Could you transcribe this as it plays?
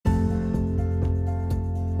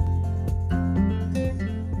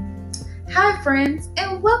Hi friends,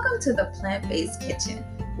 and welcome to the Plant-Based Kitchen,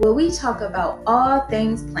 where we talk about all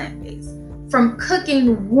things plant-based, from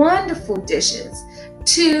cooking wonderful dishes,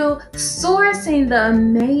 to sourcing the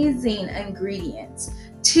amazing ingredients,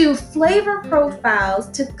 to flavor profiles,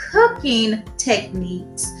 to cooking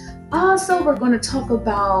techniques. Also, we're going to talk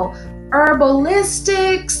about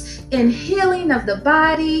herbalistics and healing of the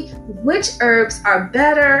body, which herbs are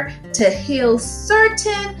better to heal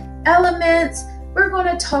certain elements. We're going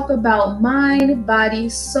to talk about mind, body,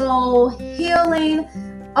 soul, healing,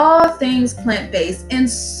 all things plant-based, and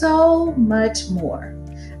so much more.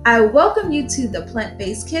 I welcome you to the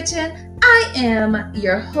Plant-Based Kitchen. I am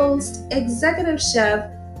your host, executive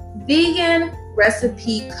chef, vegan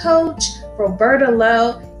recipe coach, Roberta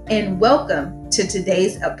Lowe, and welcome to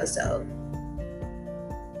today's episode.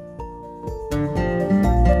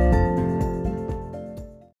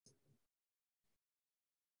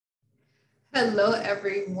 Hello,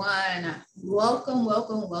 everyone. Welcome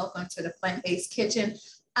to the Plant-Based Kitchen.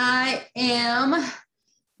 I am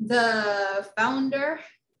the founder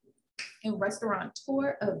and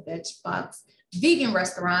restaurateur of VegBox Vegan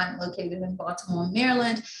Restaurant located in Baltimore,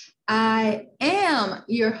 Maryland. I am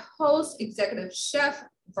your host, executive chef,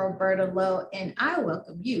 Roberta Lowe, and I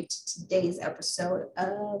welcome you to today's episode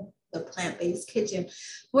of the Plant-Based Kitchen,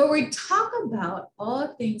 where we talk about all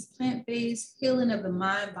things plant-based, healing of the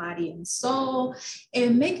mind, body, and soul,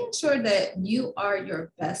 and making sure that you are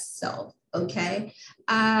your best self. Okay.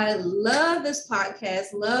 I love this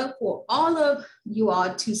podcast. Love for all of you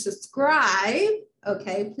all to subscribe.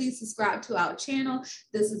 Okay. Please subscribe to our channel.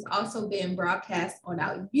 This is also being broadcast on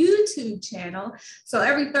our YouTube channel. So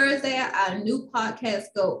every Thursday, our new podcasts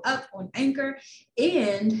go up on Anchor.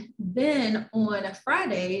 And then on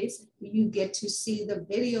Fridays, you get to see the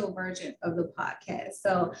video version of the podcast.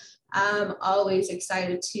 So I'm always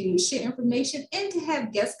excited to share information and to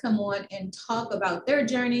have guests come on and talk about their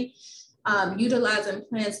journey. Utilizing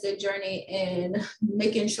plants, their journey, and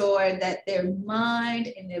making sure that their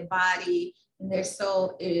mind and their body and their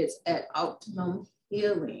soul is at optimum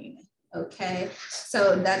healing. Okay,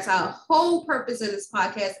 so that's our whole purpose of this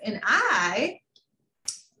podcast, and I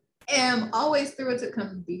am always thrilled to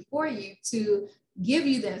come before you to give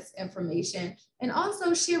you this information and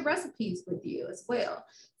also share recipes with you as well.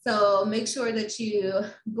 So make sure that you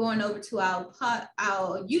going over to our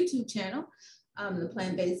YouTube channel, the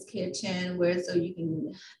Plant-Based Kitchen, so you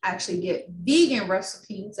can actually get vegan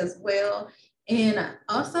recipes as well. And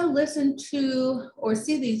also listen to or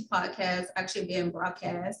see these podcasts actually being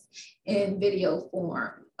broadcast in video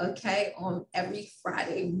form. Okay, on every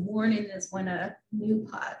Friday morning is when a new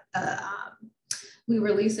we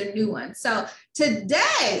release a new one. So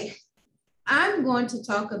today I'm going to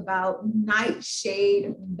talk about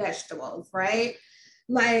nightshade vegetables, right?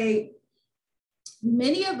 Like,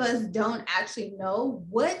 many of us don't actually know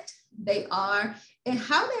what they are and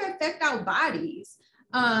how they affect our bodies.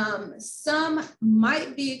 Some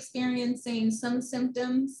might be experiencing some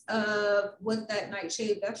symptoms of what that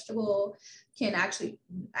nightshade vegetable can actually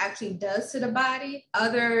does to the body.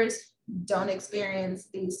 Others don't experience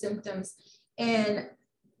these symptoms. And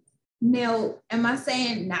now, am I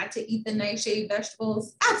saying not to eat the nightshade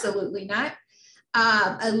vegetables? Absolutely not.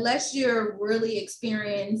 Unless you're really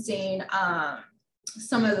experiencing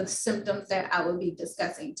some of the symptoms that I will be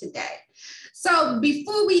discussing today. So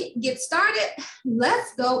before we get started,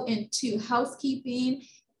 let's go into housekeeping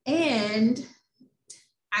and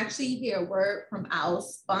actually hear a word from our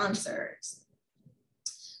sponsors.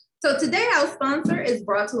 So today our sponsor is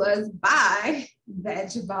brought to us by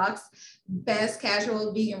VegBox, best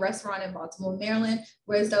casual vegan restaurant in Baltimore, Maryland,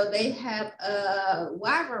 where they have a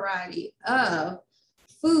wide variety of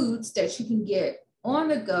foods that you can get on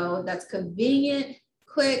the go that's convenient,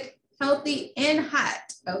 quick, healthy, and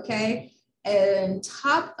hot, okay? And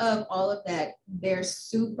top of all of that, they're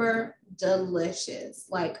super delicious.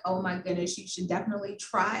 Like, oh my goodness, you should definitely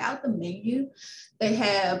try out the menu. They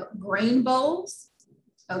have grain bowls,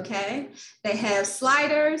 okay? They have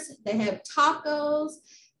sliders, they have tacos.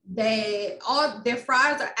 Their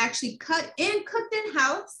fries are actually cut and cooked in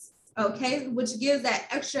house, okay? Which gives that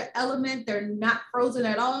extra element. They're not frozen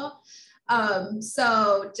at all.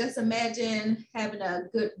 So just imagine having a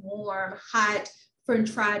good, warm, hot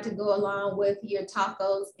French fry to go along with your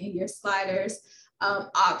tacos and your sliders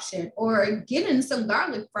option, or getting some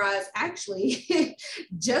garlic fries actually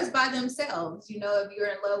just by themselves. You know, if you're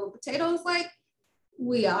in love with potatoes like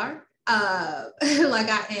we are, like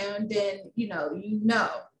I am, then you know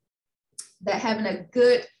that having a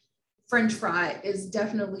good French fry is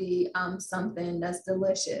definitely something that's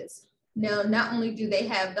delicious. Now, not only do they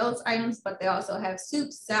have those items, but they also have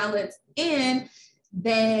soups, salads, and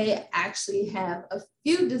They actually have a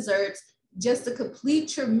few desserts just to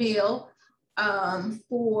complete your meal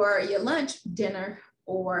for your lunch, dinner,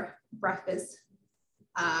 or breakfast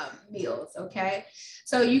meals, okay?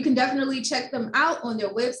 So you can definitely check them out on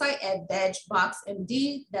their website at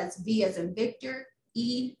VegBoxMD. That's V as in Victor,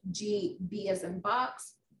 E, G, B as in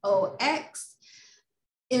box, O, X,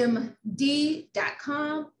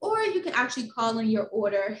 MD.com, or you can actually call in your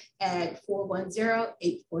order at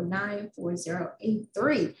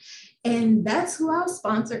 410-849-4083. And that's who our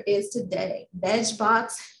sponsor is today,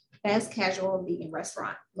 VegBox, fast casual vegan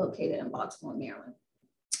restaurant located in Baltimore, Maryland.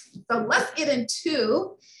 So let's get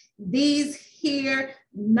into these here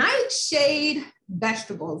nightshade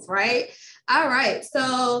vegetables, right? All right,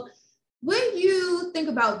 so when you think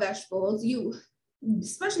about vegetables,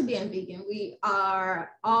 especially being vegan, we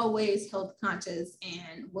are always health conscious,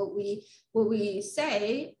 and what we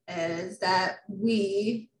say is that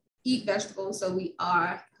we eat vegetables so we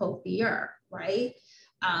are healthier, right?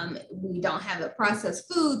 We don't have the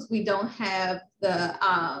processed foods, we don't have the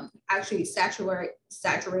actually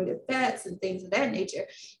saturated fats and things of that nature,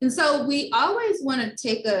 and so we always want to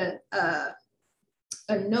take a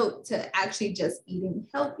note to actually just eating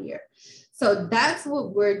healthier. So that's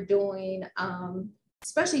what we're doing,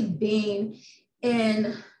 especially being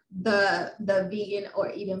in the vegan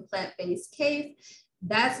or eating plant-based case.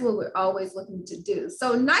 That's what we're always looking to do.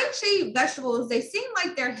 So nightshade vegetables, they seem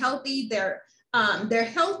like they're healthy. They're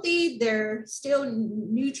healthy. They're still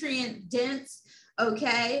nutrient dense,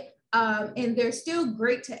 okay? And they're still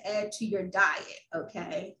great to add to your diet,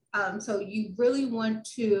 okay? So you really want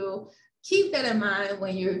to keep that in mind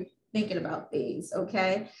when you're thinking about these,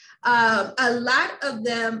 okay? A lot of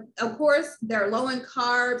them, of course, they're low in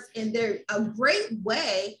carbs, and they're a great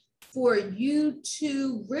way for you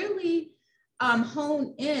to really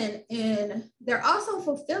hone in, and they're also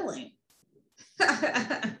fulfilling.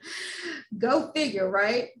 Go figure,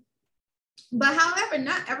 right? But however,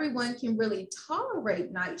 not everyone can really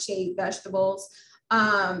tolerate nightshade vegetables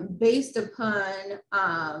based upon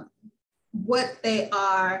what they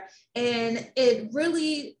are. And it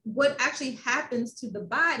really, what actually happens to the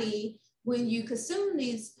body when you consume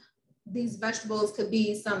these vegetables could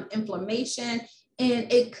be some inflammation, and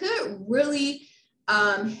it could really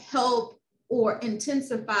help or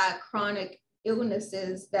intensify chronic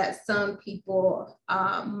illnesses that some people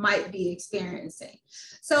might be experiencing.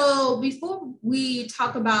 So before we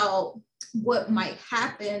talk about what might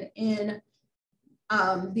happen in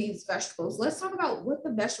these vegetables, let's talk about what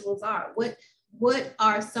the vegetables are. What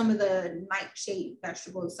are some of the nightshade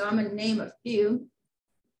vegetables? So I'm gonna name a few,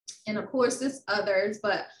 and of course there's others,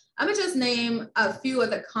 but I'm gonna just name a few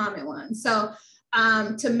of the common ones. So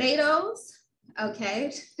tomatoes,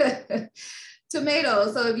 okay.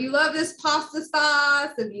 Tomatoes. So if you love this pasta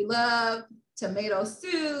sauce, if you love tomato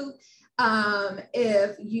soup,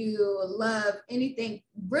 if you love anything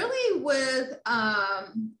really with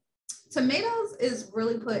tomatoes is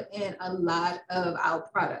really put in a lot of our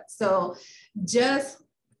products. So just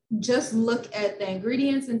look at the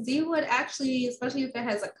ingredients and see what actually, especially if it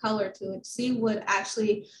has a color to it, see what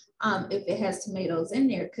actually, if it has tomatoes in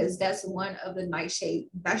there, because that's one of the nightshade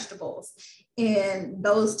vegetables. And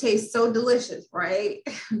those taste so delicious, right?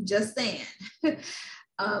 Just saying.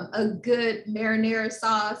 A good marinara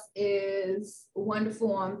sauce is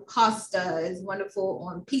wonderful on pasta, is wonderful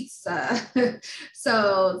on pizza.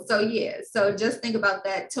 So yeah, so just think about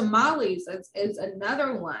that. Tamales is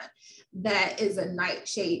another one that is a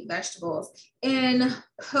nightshade vegetables. And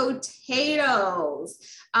potatoes,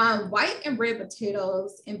 white and red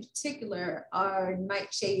potatoes in particular are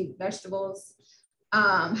nightshade vegetables.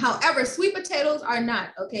 However, sweet potatoes are not,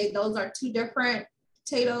 okay? Those are two different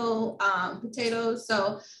potatoes.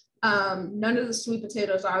 So none of the sweet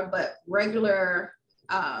potatoes are, but regular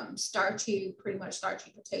pretty much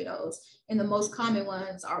starchy potatoes. And the most common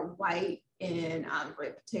ones are white and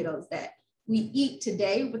red potatoes that we eat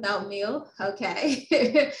today without meal,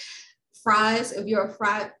 okay? Fries, if you're a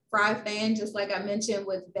fry fan, just like I mentioned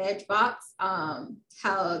with VegBox,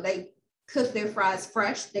 how they cook their fries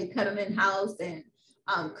fresh, they cut them in-house and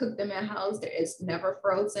cook them in-house. It's never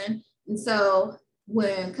frozen. And so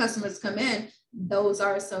when customers come in, those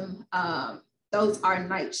are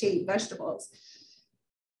nightshade vegetables.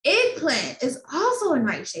 Eggplant is also a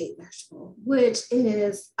nightshade vegetable, which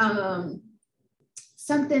is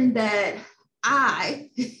something that I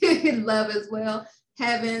love as well.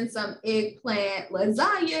 Having some eggplant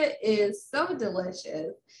lasagna is so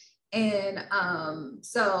delicious. And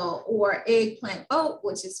or eggplant boat,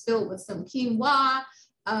 which is filled with some quinoa,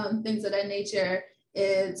 things of that nature.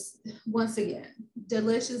 It's, once again,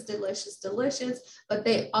 delicious, delicious, delicious, but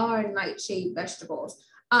they are nightshade vegetables.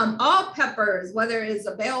 All peppers, whether it's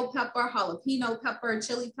a bell pepper, jalapeno pepper,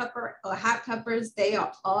 chili pepper, or hot peppers, they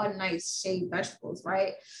are all nightshade vegetables,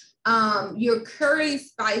 right? Your curry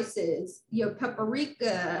spices, your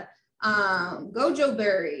paprika, gojo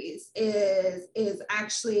berries is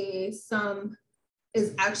actually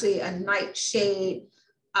a nightshade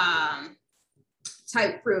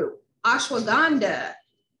type fruit. Ashwagandha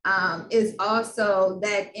is also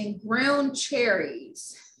that, and ground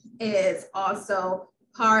cherries is also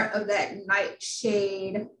part of that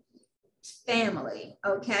nightshade family.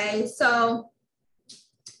 Okay, so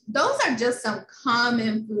those are just some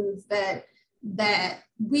common foods that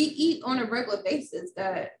we eat on a regular basis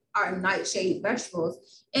that are nightshade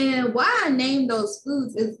vegetables. And why I name those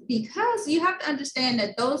foods is because you have to understand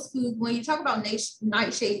that those foods, when you talk about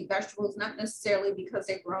nightshade vegetables, not necessarily because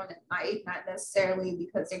they're grown at night, not necessarily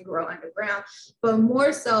because they grow underground, but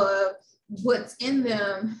more so of what's in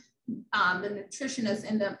them, the nutrition that's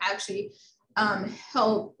in them actually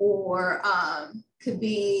help or could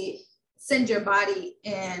be send your body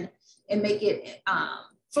and make it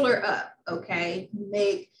flare up, okay?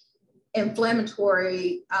 Make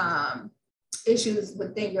inflammatory issues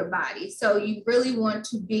within your body. So you really want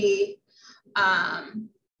to be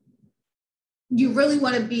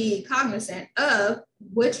cognizant of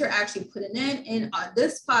what you're actually putting in. And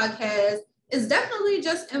this podcast is definitely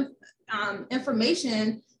just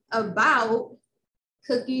information about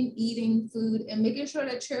cooking, eating food, and making sure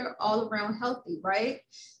that you're all around healthy, right?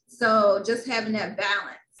 So just having that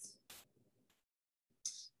balance.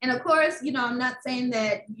 And of course, you know, I'm not saying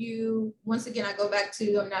that once again, I go back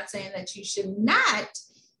to, I'm not saying that you should not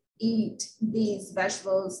eat these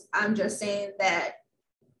vegetables. I'm just saying that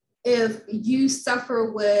if you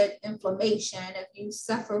suffer with inflammation, if you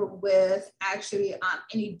suffer with actually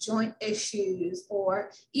any joint issues,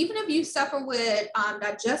 or even if you suffer with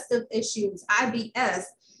digestive issues, IBS,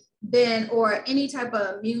 then, or any type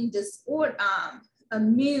of immune disorder,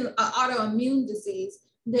 autoimmune disease,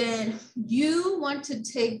 then you want to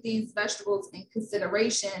take these vegetables in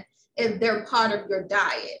consideration if they're part of your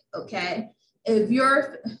diet, okay? If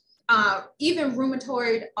you're even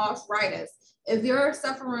rheumatoid arthritis, if you're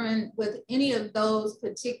suffering with any of those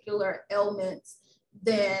particular ailments,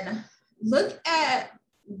 then look at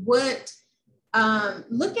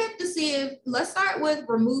to see if, let's start with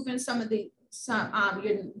removing some of these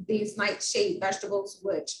nightshade vegetables,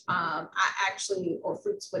 which or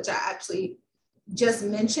fruits, which I actually just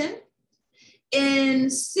mentioned,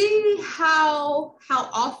 and see how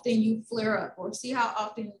often you flare up, or see how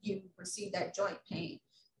often you receive that joint pain,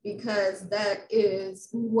 because that is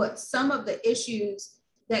what some of the issues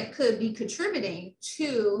that could be contributing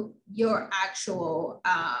to your actual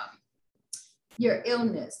your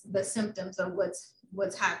illness, the symptoms of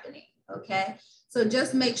what's happening. Okay, so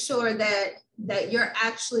just make sure that you're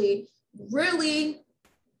actually really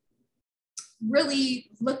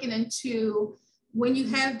looking into, when you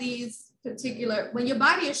have these when your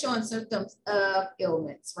body is showing symptoms of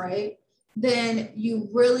ailments, right? Then you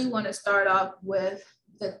really want to start off with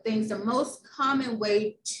the most common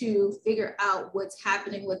way to figure out what's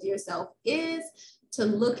happening with yourself is to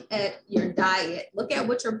look at your diet, look at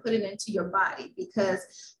what you're putting into your body,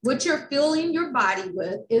 because what you're filling your body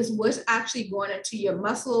with is what's actually going into your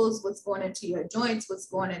muscles, what's going into your joints, what's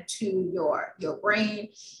going into your brain,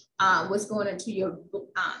 what's going into your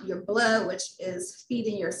blood, which is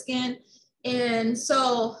feeding your skin. And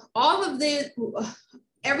so all of this,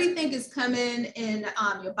 everything is coming and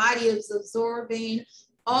your body is absorbing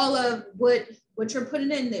all of what you're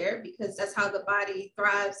putting in there, because that's how the body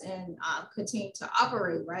thrives and continue to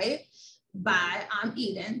operate, right? By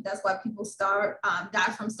eating. That's why people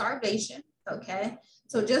die from starvation, okay?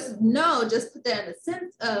 So just put that in the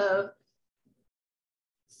sense of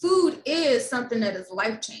food is something that is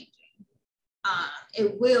life-changing.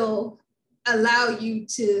 It will allow you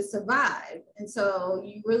to survive. And so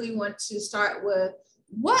you really want to start with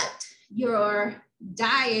what your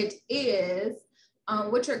diet is,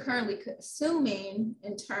 what you're currently consuming,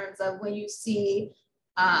 in terms of when you see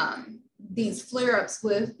these flare-ups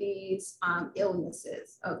with these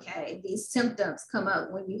illnesses, okay? These symptoms come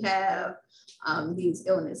up when you have these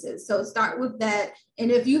illnesses. So start with that.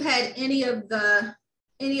 And if you had any of the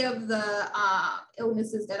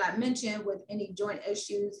illnesses that I mentioned, with any joint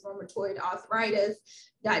issues, rheumatoid arthritis,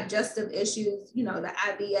 digestive issues, you know, the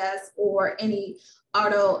IBS, or any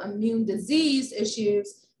autoimmune disease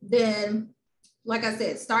issues, then, like I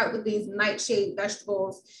said, start with these nightshade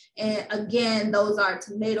vegetables. And again, those are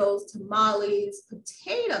tomatoes, tamales,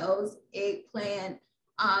 potatoes, eggplant,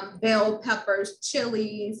 bell peppers,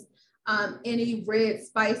 chilies, any red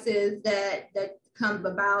spices that come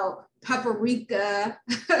about, paprika,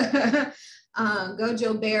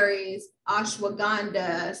 gojo berries,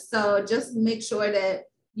 ashwagandha. So just make sure that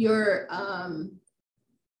you're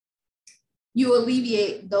you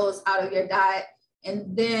alleviate those out of your diet,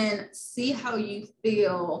 and then see how you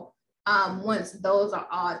feel once those are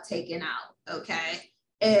all taken out. Okay.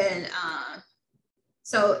 And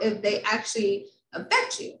so if they actually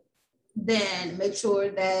affect you, then make sure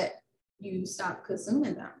that you stop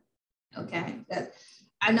consuming them. Okay. That,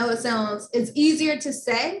 I know it's easier to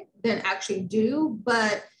say than actually do,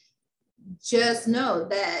 but just know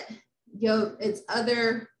that it's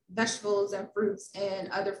other vegetables and fruits and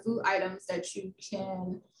other food items that you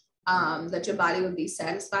can, that your body would be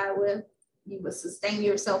satisfied with, you would sustain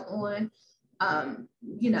yourself on.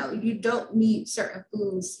 You don't need certain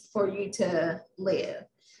foods for you to live.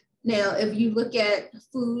 Now, if you look at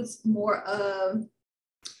foods more of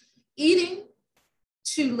eating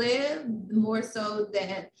to live, more so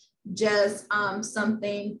than just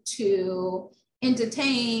something to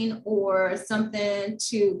entertain or something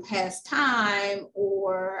to pass time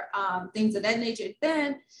or things of that nature,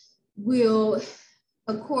 then we'll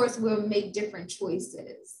make different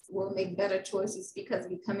choices. We'll make better choices because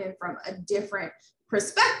we come in from a different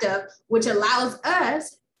perspective, which allows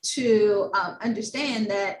us to understand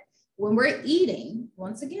that when we're eating,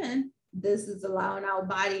 once again, this is allowing our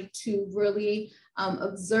body to really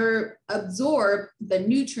absorb the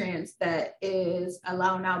nutrients that is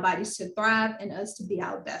allowing our bodies to thrive and us to be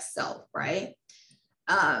our best self, right?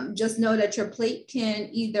 Just know that your plate can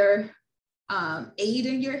either aid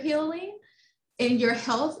in your healing, in your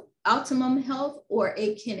health, optimum health, or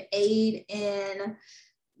it can aid in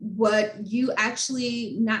what you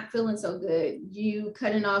actually not feeling so good, you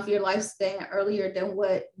cutting off your lifespan earlier than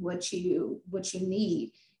what you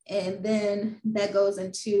need. And then that goes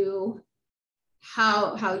into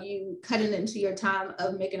how you cut it into your time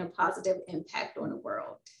of making a positive impact on the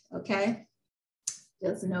world. Okay.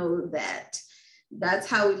 Just know that that's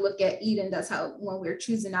how we look at eating. That's how, when we're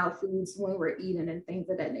choosing our foods, when we're eating and things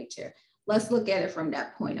of that nature. Let's look at it from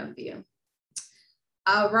that point of view.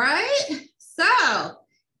 All right. So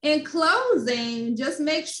in closing, just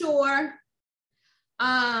make sure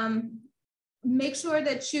that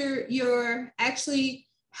you're actually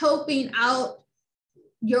helping out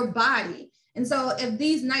your body. And so if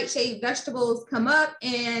these nightshade vegetables come up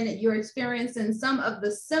and you're experiencing some of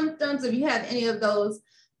the symptoms, if you have any of those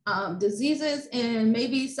diseases, and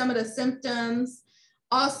maybe some of the symptoms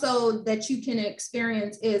also that you can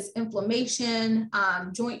experience is inflammation,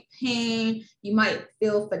 joint pain, you might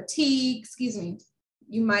feel fatigue, you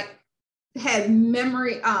might have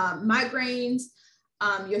migraines,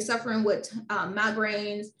 you're suffering with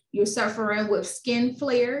migraines, you're suffering with skin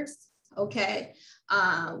flares, okay?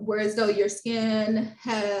 Whereas though your skin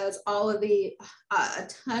has all of a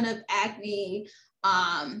ton of acne,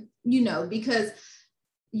 because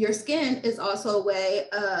your skin is also a way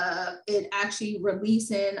of it actually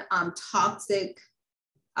releasing toxic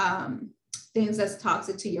things that's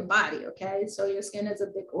toxic to your body, okay? So your skin is a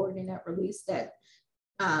big organ that releases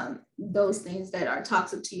those things that are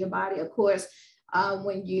toxic to your body. Of course,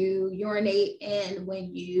 when you urinate and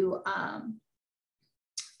when you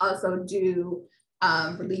also do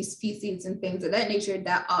release feces and things of that nature,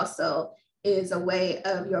 that also is a way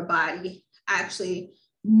of your body actually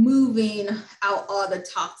moving out all the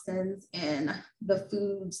toxins and the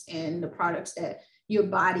foods and the products that your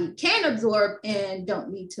body can absorb and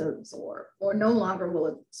don't need to absorb or no longer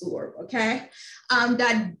will absorb, okay?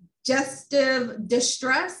 Digestive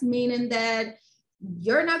distress, meaning that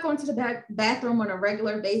you're not going to the bathroom on a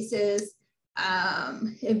regular basis.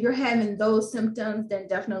 If you're having those symptoms, then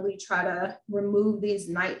definitely try to remove these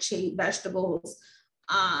nightshade vegetables.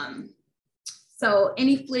 So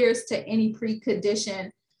any flares to any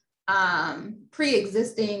pre-existing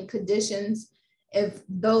conditions, if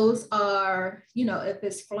those are, if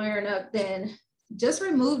it's flaring up, then just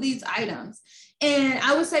remove these items. And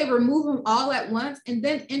I would say remove them all at once and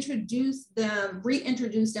then reintroduce them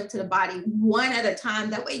to the body one at a time.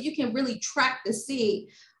 That way you can really track to see,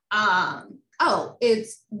 oh,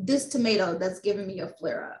 it's this tomato that's giving me a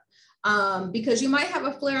flare up. Because you might have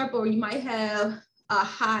a flare up or you might have a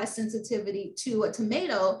high sensitivity to a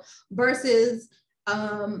tomato versus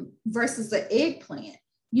the eggplant,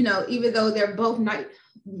 even though they're both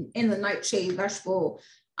in the nightshade vegetable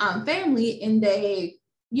family, and they,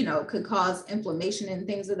 could cause inflammation and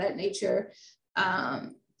things of that nature,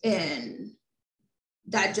 and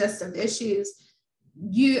digestive issues.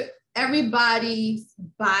 everybody's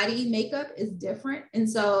body makeup is different. And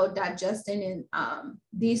so digesting in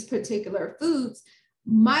these particular foods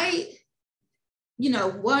might,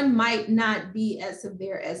 one might not be as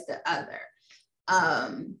severe as the other.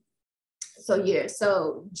 So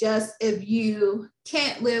just if you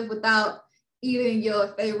can't live without eating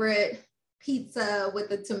your favorite pizza with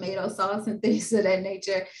the tomato sauce and things of that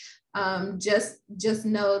nature, just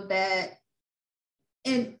know that,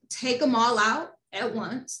 and take them all out at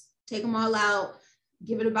once. Take them all out,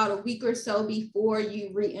 give it about a week or so before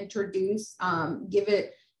you reintroduce. Give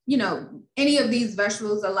it, any of these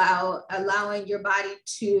vegetables allowing your body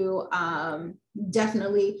to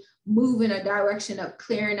definitely move in a direction of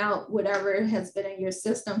clearing out whatever has been in your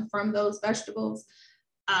system from those vegetables,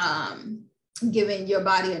 giving your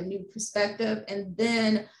body a new perspective, and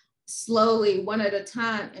then slowly, one at a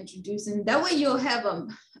time, introducing. That way you'll have a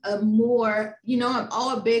more, I'm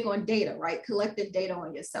all big on data, right? Collecting data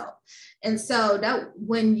on yourself. And so that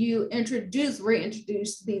when you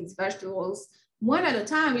reintroduce these vegetables one at a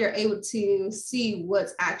time, you're able to see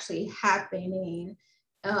what's actually happening,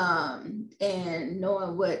 and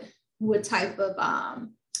knowing what type of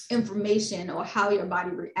information or how your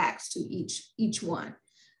body reacts to each one.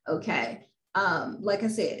 Okay. Like I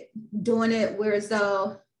said, doing it whereas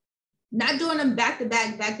though, not doing them back to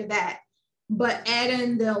back, but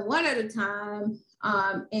adding them one at a time.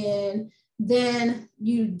 And then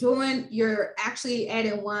you're actually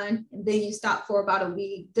adding one, and then you stop for about a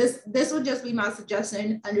week. This will just be my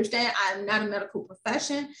suggestion. Understand, I'm not a medical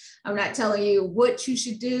profession. I'm not telling you what you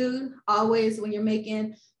should do. Always when you're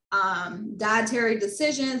making dietary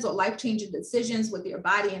decisions or life-changing decisions with your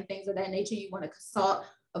body and things of that nature, you want to consult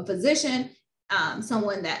a physician,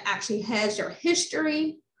 someone that actually has your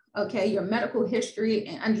history, okay, your medical history,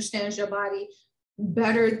 and understands your body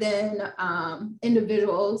better than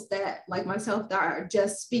individuals that, like myself, that are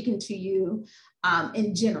just speaking to you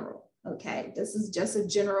in general. Okay, this is just a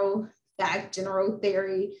general fact, general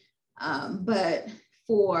theory, but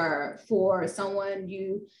for someone,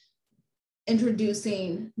 you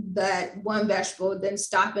introducing that one vegetable, then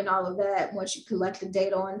stopping all of that once you collect the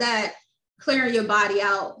data on that, clearing your body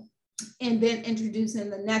out, and then introducing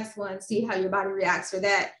the next one, see how your body reacts for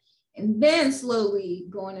that, and then slowly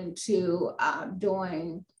going into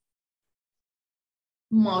doing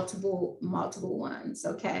multiple ones.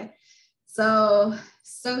 Okay, so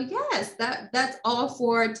yes, that's all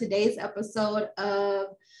for today's episode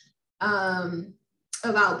of our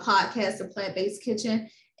podcast, The Plant-Based Kitchen,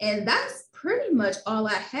 and that's pretty much all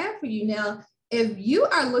I have for you. Now, if you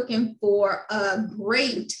are looking for a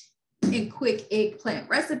great and quick eggplant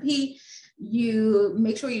recipe, you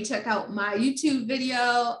make sure you check out my YouTube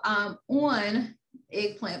video on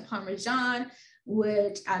eggplant parmesan,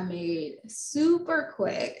 which I made super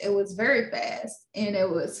quick. It was very fast, and it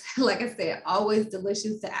was, like I said, always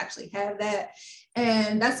delicious to actually have that.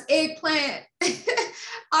 And that's eggplant.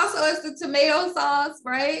 Also, it's the tomato sauce,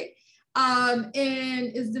 right? And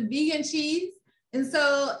it's the vegan cheese. And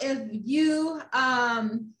so if you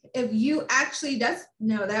actually,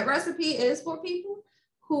 that recipe is for people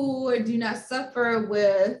who do not suffer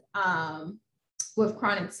with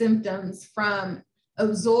chronic symptoms from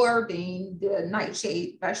absorbing the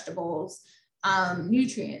nightshade vegetables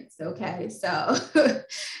nutrients. Okay, so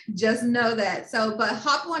just know that. So, but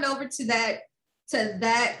hop on over to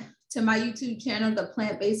my YouTube channel, The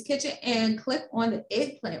Plant-Based Kitchen, and click on the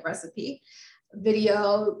eggplant recipe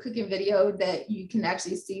cooking video that you can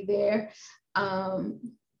actually see there.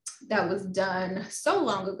 That was done so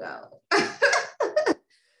long ago.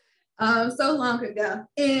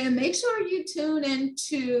 And make sure you tune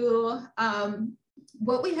into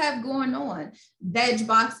what we have going on.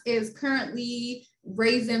 VegBox is currently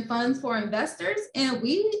raising funds for investors, and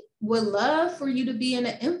we would love for you to be in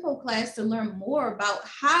an info class to learn more about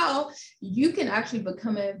how you can actually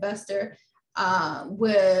become an investor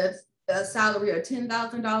with a salary of $10,000,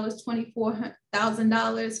 $24,000,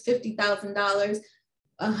 $50,000,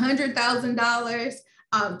 $100,000,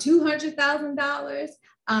 $200,000.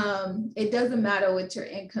 It doesn't matter what your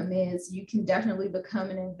income is. You can definitely become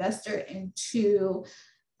an investor into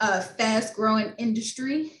a fast-growing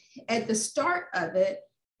industry at the start of it.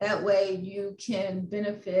 That way you can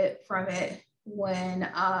benefit from it when,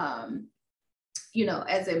 as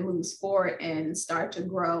it moves forward and start to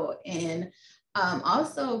grow, and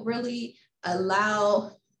also really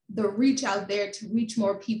allow the reach out there to reach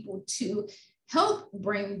more people to help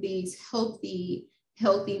bring these healthy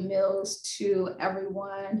meals to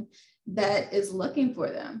everyone that is looking for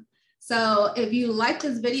them. So if you like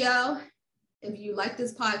this video, if you like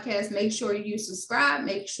this podcast, make sure you subscribe,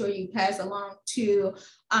 make sure you pass along to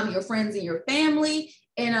your friends and your family,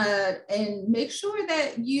 and make sure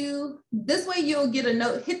that this way you'll get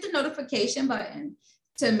hit the notification button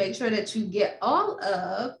to make sure that you get all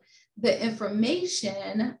of the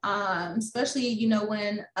information, especially,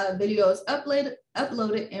 when a video is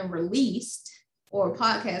uploaded and released, or a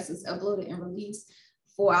podcast is uploaded and released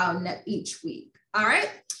for our net each week. All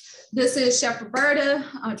right. This is Chef Roberta,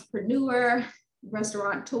 entrepreneur,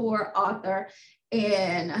 restaurateur, author,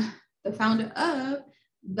 and the founder of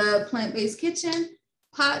the Plant-Based Kitchen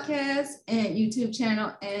podcast and YouTube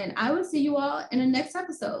channel. And I will see you all in the next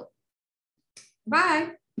episode.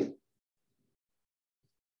 Bye.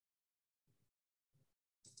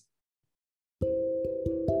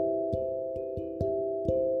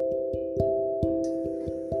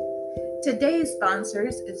 Today's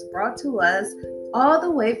sponsors is brought to us all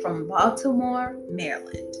the way from Baltimore,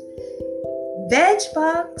 Maryland.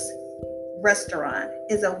 VegBox Restaurant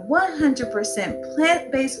is a 100%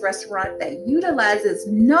 plant-based restaurant that utilizes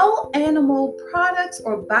no animal products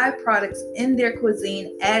or byproducts in their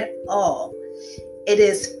cuisine at all. It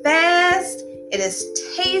is fast, it is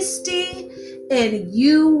tasty, and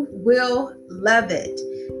you will love it.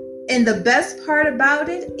 And the best part about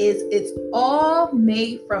it is it's all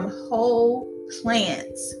made from whole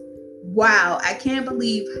plants. Wow, I can't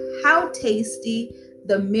believe how tasty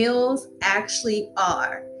the meals actually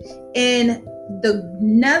are. And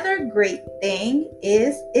another great thing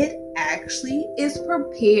is it actually is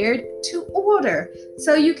prepared to order.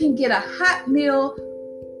 So you can get a hot meal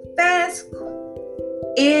fast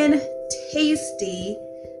and tasty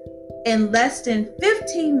in less than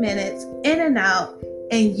 15 minutes, in and out,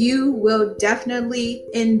 and you will definitely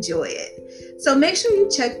enjoy it. So make sure you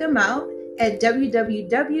check them out at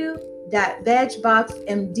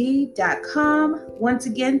www.vegboxmd.com. Once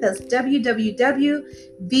again, that's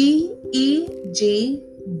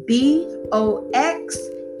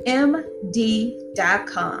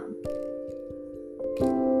www.vegboxmd.com.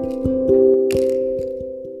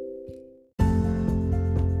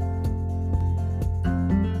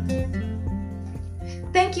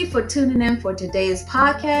 Thank you for tuning in for today's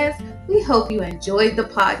podcast. We hope you enjoyed the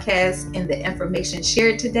podcast and the information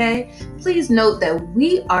shared today. Please note that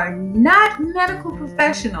we are not medical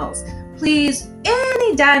professionals. Please,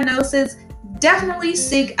 any diagnosis, definitely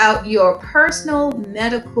seek out your personal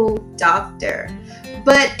medical doctor.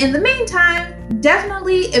 But in the meantime,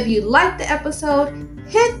 definitely, if you liked the episode,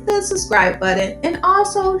 hit the subscribe button and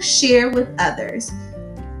also share with others.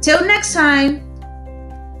 Till next time,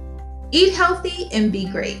 eat healthy and be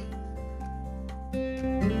great.